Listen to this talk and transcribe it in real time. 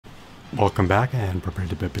Welcome back and prepare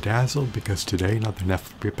to be bedazzled because today another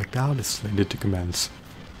Netflix we picked out is slated to commence.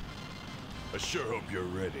 I sure hope you're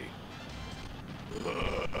ready.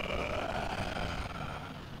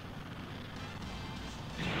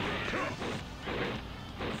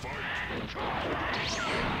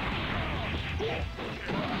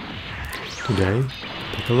 Today,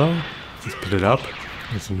 Piccolo is pitted up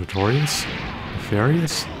as notorious,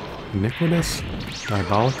 nefarious, iniquitous,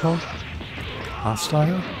 diabolical,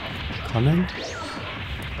 hostile, cunning,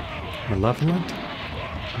 malevolent,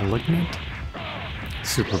 malignant,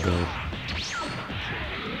 Super Bill.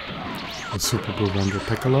 Will Super Bill render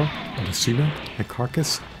Piccolo a decedent, a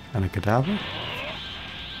carcass, and a cadaver?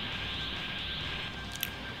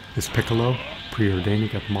 Is Piccolo preordained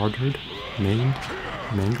to get martyred, maimed,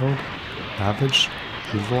 mangled, ravaged,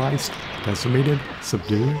 brutalized, decimated,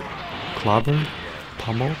 subdued, clobbered,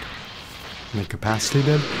 pummeled, and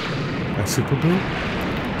incapacitated by Super Bill?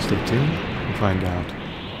 Stay tuned and find out.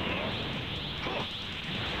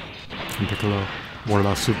 Can Piccolo ward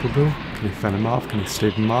off Super Boo? Can he fend him off? Can he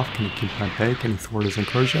stave him off? Can he keep him at bay? Can he thwart his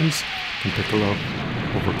incursions? Can Piccolo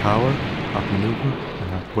overpower, outmaneuver,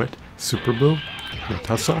 and outwit Super Boo in a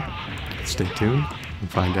tussle? Stay tuned and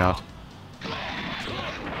find out.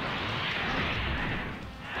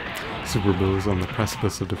 Super Boo is on the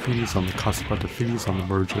precipice of defeat, he's on the cusp of defeat, he's on the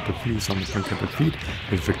verge of defeat, he's on the brink of defeat.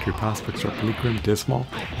 His victory prospects are bleak, grim, dismal,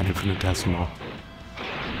 and infinitesimal.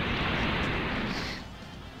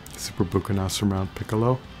 Super Boo cannot surmount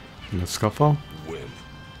Piccolo in a scuffle.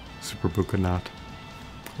 Super Boo cannot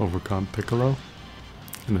overcome Piccolo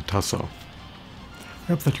in a tussle. I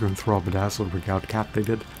hope that you're enthralled, bedazzled, regaled,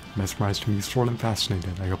 captivated, mesmerized, amused, and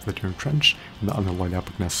fascinated. I hope that you're entrenched in the unalloyed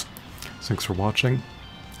epicness. Thanks for watching.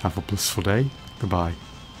 Have a blissful day. Goodbye.